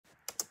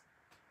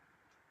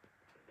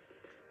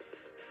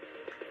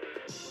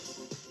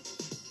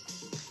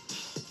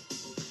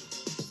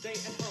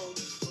stay at home.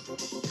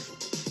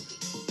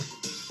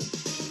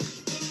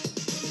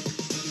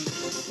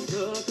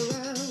 Look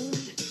around,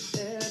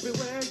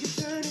 everywhere you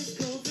turn is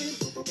COVID.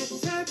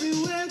 It's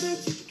everywhere that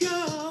you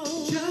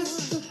go.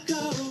 Just look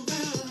around.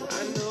 I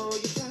know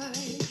you're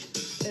right.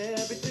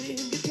 Everything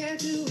you can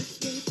to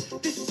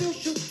escape this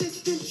social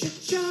distance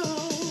should show.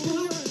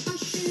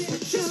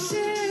 But you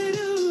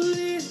settle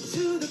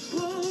into the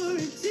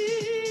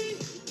quarantine.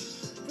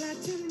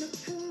 Flatten the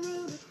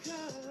corona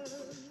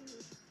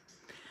curve.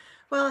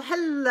 Well,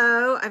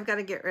 hello. I've got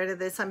to get rid of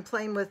this. I'm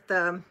playing with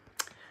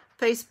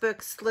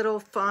Facebook's little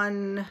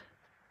fun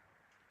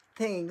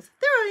things.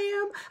 There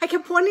I am. I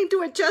kept wanting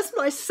to adjust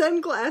my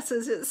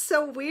sunglasses. It's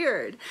so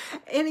weird.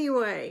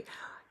 Anyway,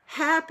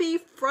 happy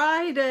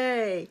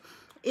Friday.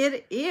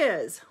 It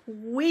is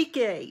week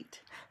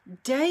 8,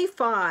 day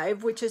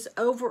 5, which is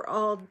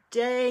overall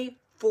day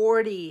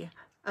 40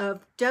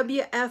 of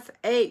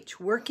WFH,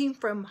 working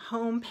from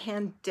home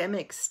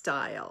pandemic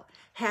style.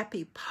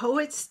 Happy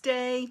Poets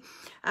Day.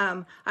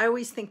 I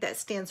always think that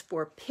stands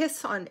for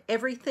piss on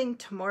everything.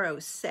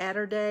 Tomorrow's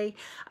Saturday.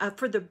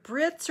 For the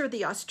Brits or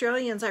the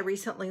Australians, I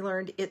recently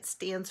learned it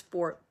stands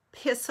for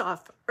piss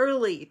off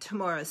early.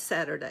 Tomorrow's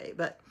Saturday,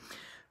 but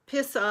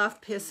piss off,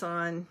 piss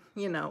on,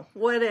 you know,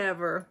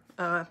 whatever.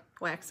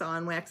 Wax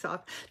on, wax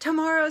off.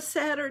 Tomorrow's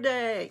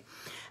Saturday.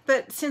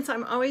 But since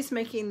I'm always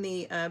making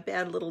the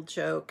bad little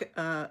joke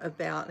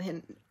about,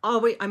 and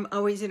I'm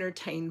always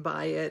entertained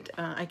by it.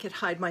 I could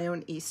hide my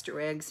own Easter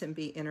eggs and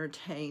be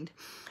entertained.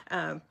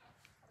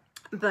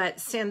 But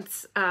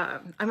since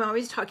I'm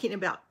always talking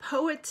about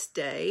Poets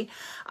Day,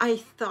 I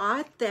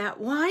thought that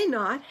why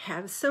not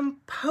have some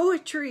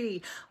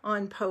poetry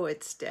on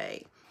Poets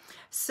Day?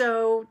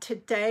 So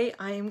today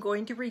I am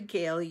going to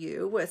regale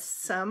you with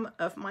some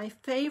of my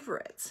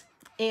favorites.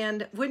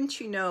 And wouldn't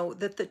you know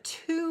that the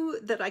two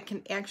that I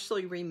can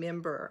actually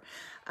remember,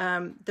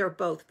 they're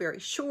both very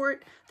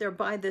short. They're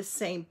by the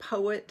same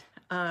poet,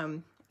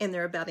 and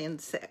they're about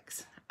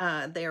insects.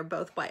 They are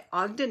both by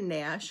Ogden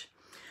Nash.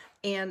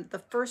 And the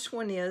first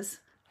one is,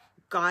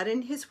 God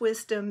in his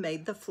wisdom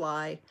made the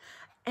fly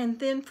and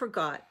then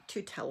forgot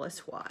to tell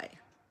us why.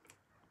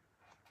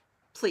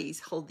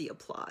 Please hold the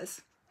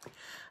applause.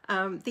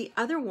 The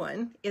other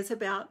one is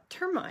about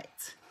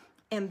termites.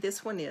 And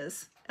this one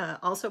is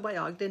also by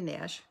Ogden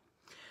Nash.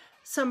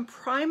 Some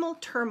primal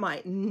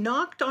termite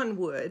knocked on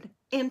wood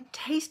and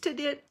tasted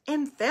it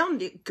and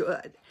found it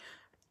good.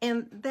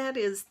 And that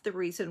is the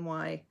reason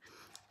why,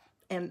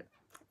 and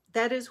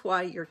that is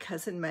why your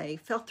cousin May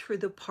fell through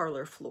the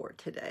parlor floor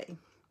today.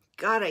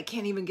 God, I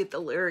can't even get the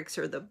lyrics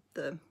or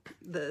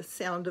the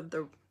sound of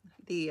the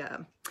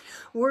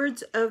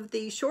words of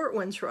the short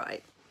ones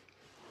right.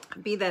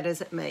 Be that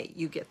as it may,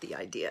 you get the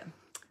idea.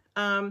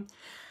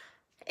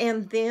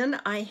 And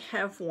then I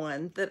have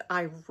one that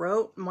I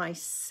wrote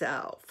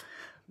myself.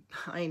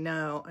 I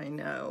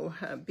know.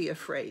 Be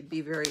afraid,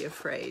 be very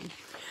afraid.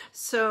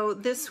 So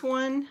this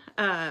one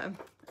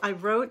I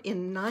wrote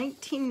in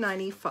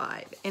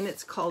 1995, and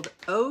it's called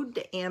Ode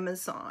to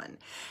Amazon.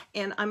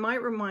 And I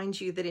might remind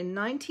you that in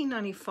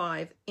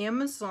 1995,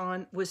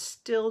 Amazon was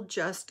still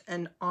just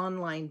an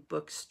online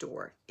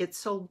bookstore. It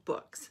sold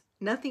books.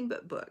 Nothing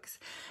but books.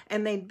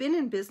 And they'd been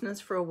in business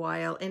for a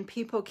while, and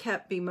people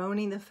kept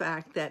bemoaning the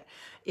fact that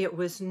it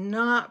was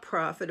not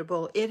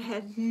profitable. It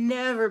had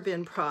never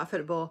been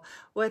profitable.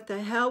 What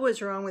the hell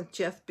was wrong with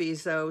Jeff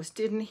Bezos?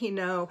 Didn't he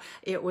know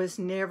it was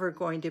never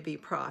going to be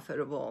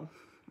profitable?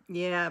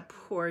 Yeah,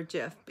 poor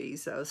Jeff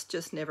Bezos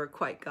just never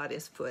quite got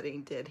his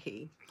footing, did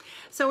he?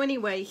 So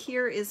anyway,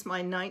 here is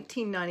my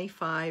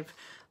 1995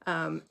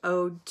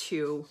 ode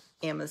to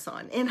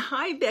Amazon. And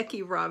hi,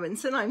 Becky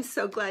Robinson. I'm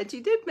so glad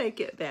you did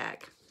make it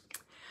back.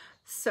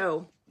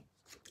 So,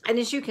 and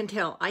as you can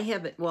tell, I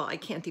haven't, well, I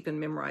can't even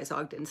memorize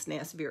Ogden's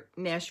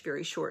Nash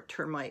very short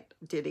termite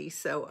ditty.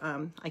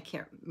 So I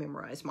can't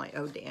memorize my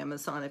ode to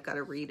Amazon. I've got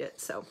to read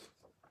it. So,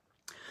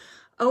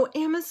 oh,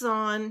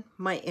 Amazon,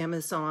 my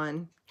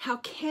Amazon, how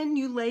can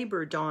you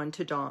labor dawn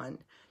to dawn?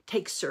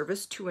 Take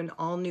service to an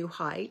all-new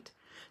height?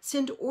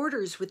 Send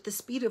orders with the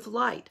speed of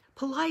light.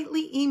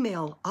 Politely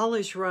email, all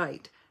is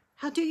right.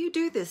 How do you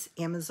do this,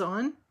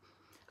 Amazon?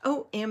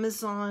 Oh,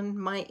 Amazon,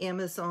 my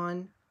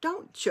Amazon,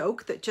 don't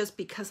joke that just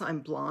because I'm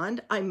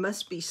blonde, I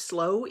must be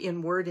slow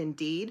in word and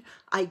deed.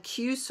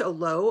 IQ so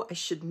low, I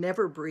should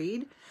never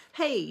breed.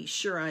 Hey,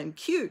 sure I'm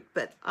cute,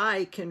 but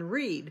I can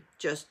read.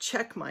 Just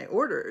check my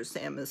orders,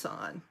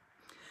 Amazon.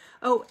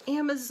 Oh,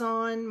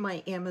 Amazon,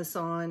 my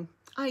Amazon,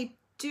 I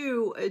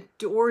do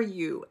adore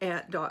you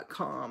at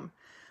 .com.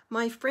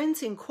 My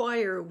friends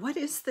inquire, what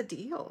is the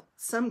deal?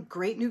 Some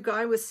great new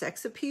guy with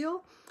sex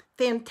appeal?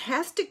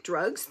 Fantastic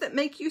drugs that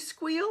make you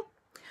squeal?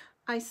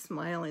 I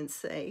smile and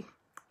say,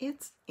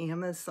 it's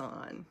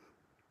Amazon.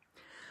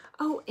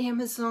 Oh,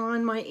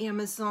 Amazon, my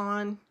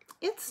Amazon,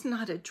 it's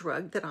not a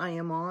drug that I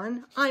am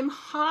on. I'm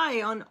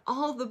high on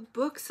all the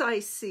books I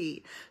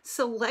see,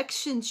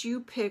 selections you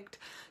picked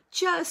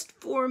just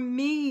for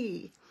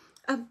me.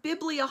 A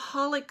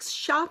biblioholic's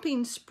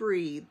shopping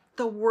spree.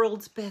 The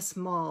world's best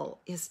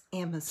mall is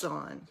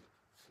Amazon.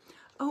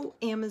 Oh,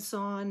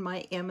 Amazon,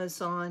 my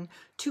Amazon,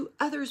 to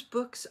others'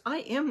 books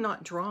I am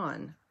not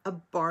drawn. A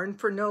barn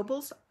for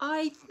nobles?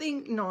 I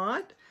think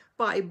not.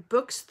 By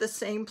books the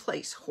same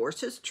place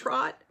horses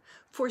trot?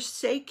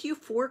 Forsake you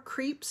for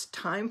creeps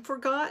time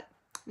forgot?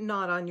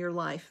 Not on your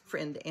life,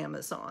 friend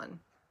Amazon.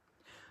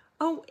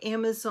 Oh,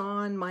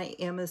 Amazon, my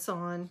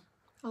Amazon,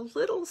 a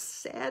little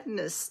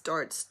sadness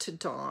starts to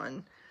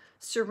dawn.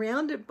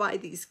 Surrounded by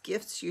these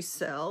gifts you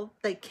sell,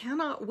 they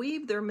cannot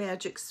weave their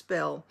magic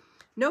spell.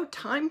 No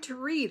time to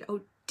read,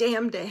 oh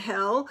damn to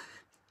hell.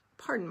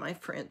 Pardon my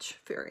French,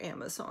 fair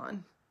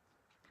Amazon.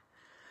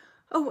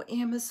 Oh,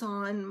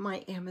 Amazon,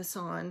 my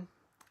Amazon,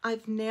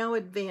 I've now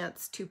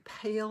advanced to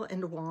pale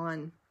and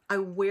wan. I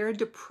wear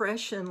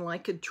depression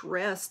like a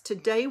dress.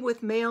 Today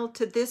with mail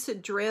to this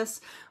address,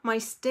 my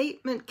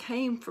statement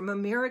came from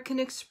American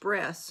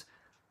Express.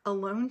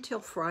 Alone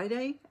till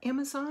Friday,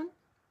 Amazon?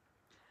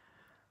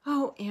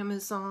 Oh,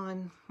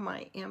 Amazon,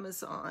 my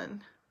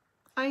Amazon,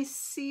 I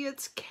see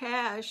it's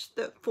cash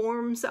that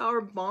forms our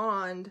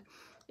bond.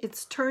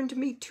 It's turned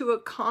me to a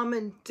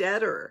common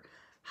debtor.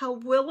 How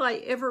will I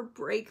ever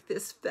break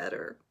this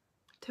fetter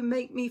to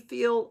make me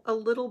feel a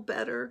little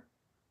better?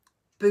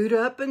 Boot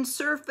up and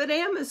surf at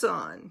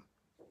Amazon.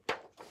 The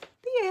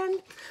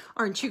end.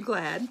 Aren't you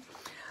glad?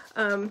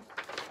 And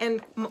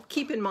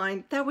keep in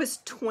mind, that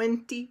was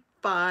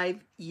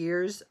 25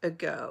 years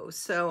ago.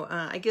 So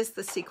I guess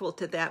the sequel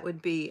to that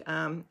would be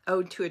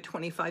Ode to a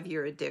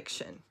 25-Year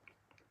Addiction.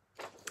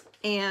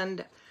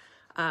 And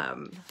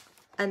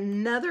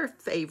another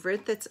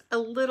favorite that's a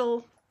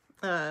little,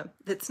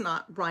 that's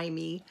not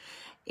rhymey,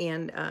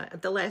 and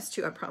the last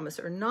two, I promise,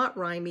 are not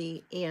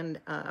rhymey and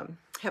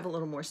have a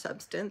little more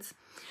substance.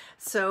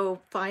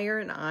 So, Fire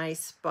and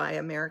Ice by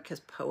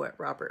America's poet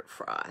Robert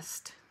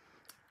Frost.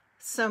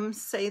 Some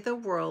say the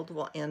world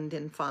will end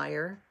in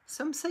fire,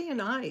 some say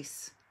in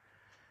ice.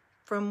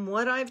 From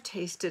what I've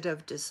tasted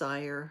of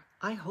desire,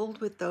 I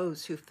hold with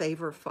those who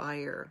favor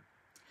fire.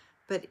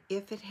 But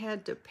if it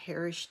had to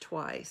perish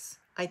twice,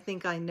 I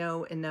think I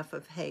know enough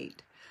of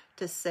hate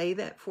to say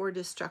that for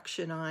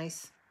destruction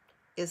ice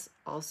is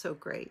also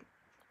great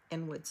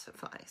and would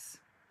suffice.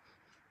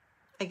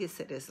 I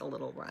guess it is a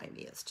little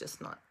rhymey. It's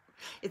just not,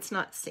 it's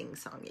not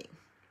sing-songy.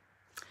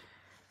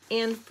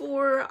 And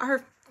for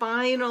our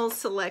final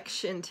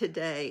selection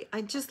today,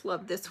 I just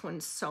love this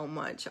one so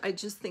much. I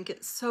just think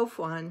it's so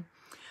fun.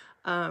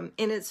 And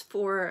it's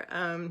for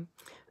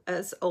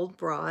us old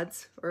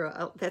broads,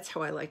 or that's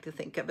how I like to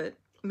think of it.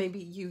 Maybe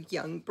you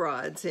young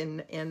broads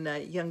and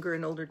younger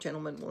and older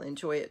gentlemen will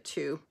enjoy it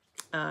too.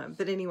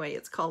 But anyway,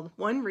 it's called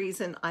One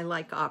Reason I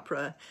Like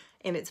Opera,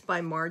 and it's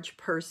by Marge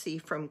Percy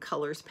from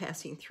Colors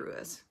Passing Through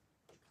Us.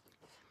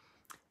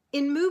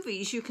 In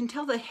movies, you can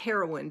tell the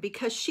heroine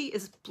because she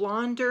is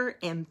blonder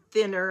and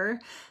thinner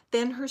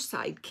than her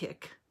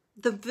sidekick.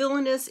 The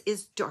villainess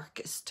is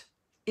darkest.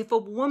 If a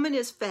woman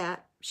is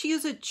fat, she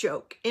is a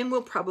joke and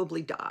will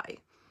probably die.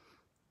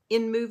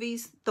 In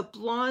movies, the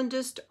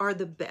blondest are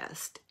the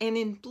best, and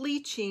in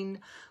bleaching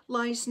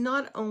lies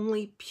not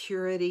only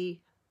purity,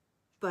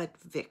 but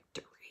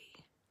victory.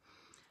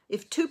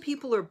 If two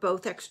people are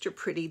both extra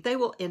pretty, they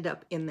will end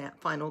up in that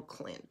final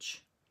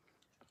clinch.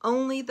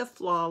 Only the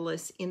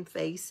flawless in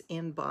face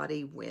and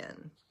body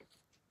win.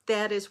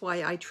 That is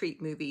why I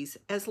treat movies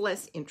as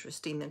less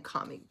interesting than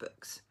comic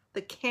books.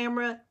 The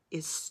camera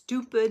is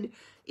stupid,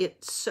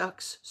 it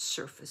sucks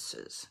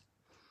surfaces.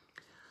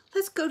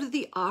 Let's go to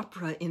the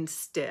opera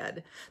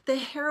instead. The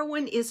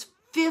heroine is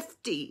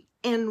 50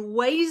 and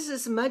weighs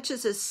as much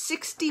as a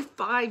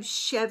 65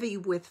 Chevy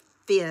with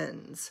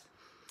fins.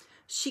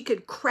 She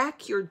could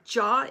crack your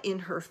jaw in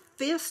her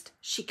fist.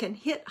 She can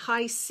hit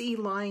high C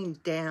lying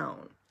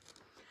down.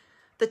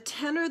 The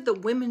tenor the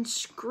women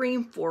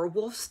scream for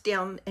wolfs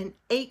down an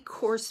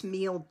 8-course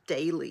meal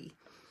daily.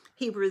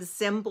 He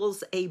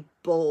resembles a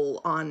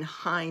bull on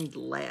hind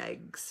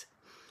legs.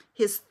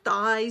 His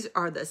thighs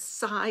are the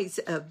size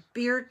of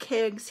beer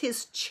kegs.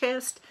 His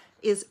chest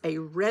is a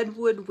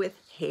redwood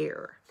with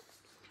hair.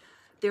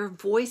 Their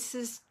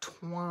voices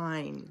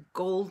twine,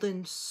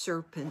 golden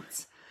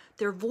serpents.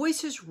 Their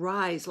voices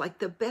rise like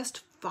the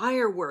best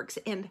fireworks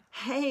and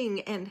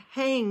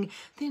hang,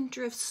 then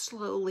drift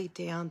slowly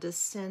down,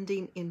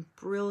 descending in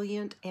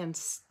brilliant and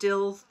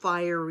still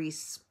fiery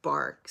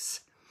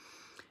sparks.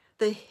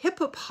 The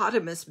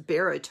hippopotamus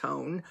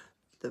baritone,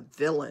 the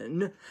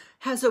villain,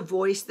 has a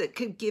voice that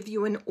could give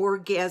you an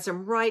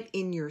orgasm right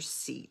in your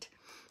seat.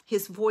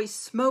 His voice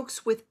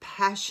smokes with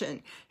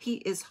passion. He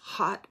is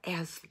hot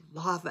as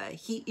lava.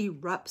 He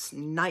erupts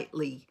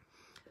nightly.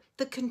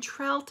 The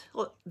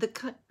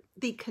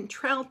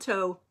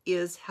contralto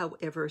is,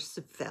 however,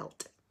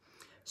 svelte.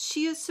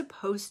 She is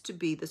supposed to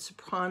be the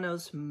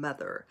soprano's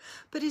mother,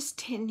 but is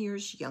 10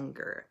 years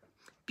younger,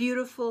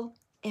 beautiful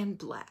and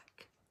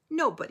black.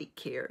 Nobody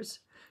cares.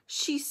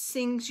 She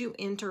sings you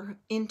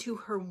into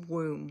her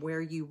womb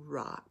where you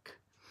rock.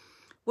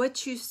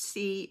 What you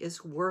see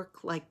is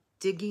work like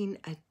digging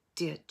a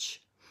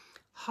ditch,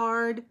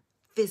 hard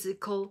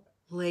physical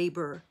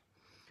labor.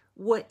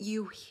 What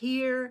you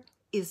hear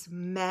is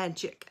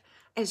magic,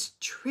 as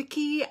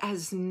tricky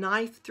as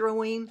knife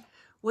throwing,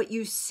 what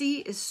you see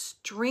is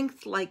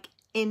strength like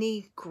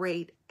any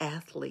great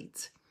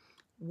athlete's.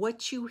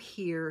 What you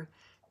hear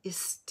is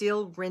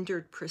still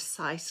rendered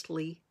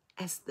precisely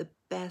as the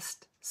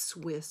best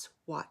Swiss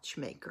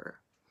watchmaker.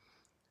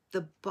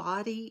 The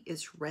body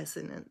is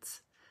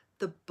resonance.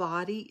 The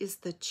body is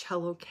the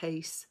cello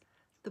case.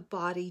 The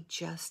body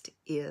just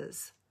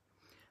is.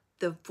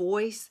 The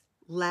voice,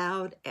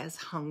 loud as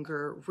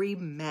hunger,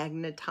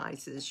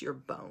 remagnetizes your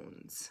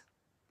bones.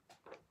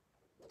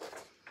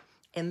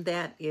 And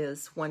that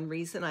is one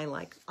reason I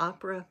like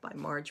Opera by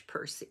Marge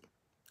Percy.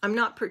 I'm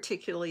not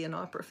particularly an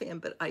opera fan,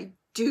 but I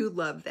do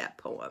love that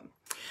poem.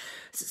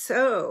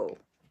 So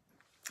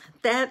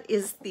that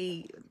is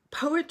the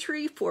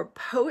poetry for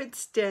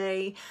Poets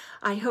Day.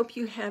 I hope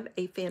you have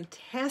a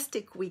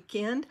fantastic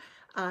weekend.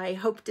 I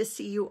hope to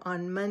see you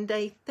on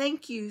Monday.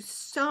 Thank you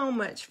so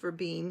much for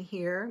being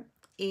here.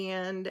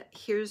 And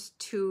here's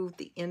to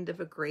the end of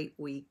a great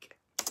week.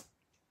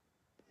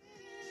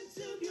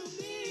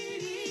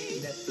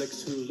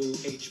 Netflix, Hulu,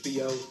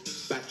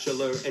 HBO,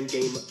 Bachelor and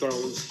Game of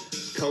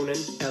Thrones, Conan,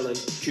 Ellen,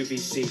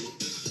 QVC.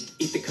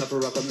 Eat the cover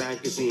of a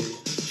magazine,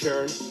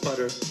 churn,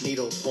 butter,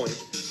 needlepoint.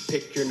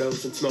 Pick your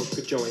nose and smoke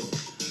a joint.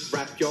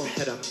 Wrap your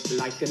head up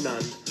like a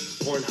nun.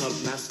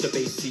 Pornhub,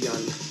 masturbation.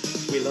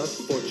 Wheel of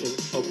Fortune,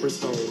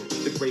 Oprah's Own.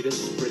 The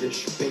greatest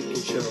British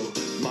baking show.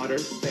 Modern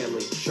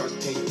Family, Shark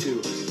Tank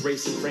 2.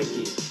 Grace and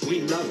Frankie,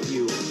 we love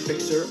you.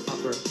 Fixer,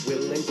 Upper,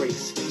 Will and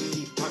Grace.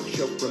 Deepak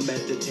Chopra,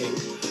 meditate.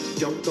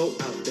 Don't go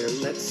out there,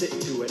 let's sit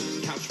to it.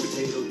 Couch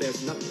potato,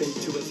 there's nothing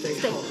to it. Stay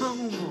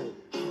home.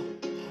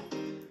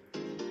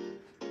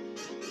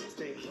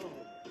 Stay home.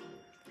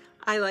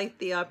 I like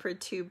the opera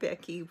too,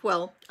 Becky.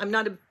 Well, I'm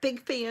not a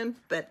big fan,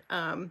 but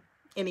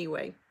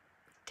anyway,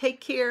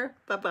 take care.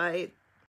 Bye-bye.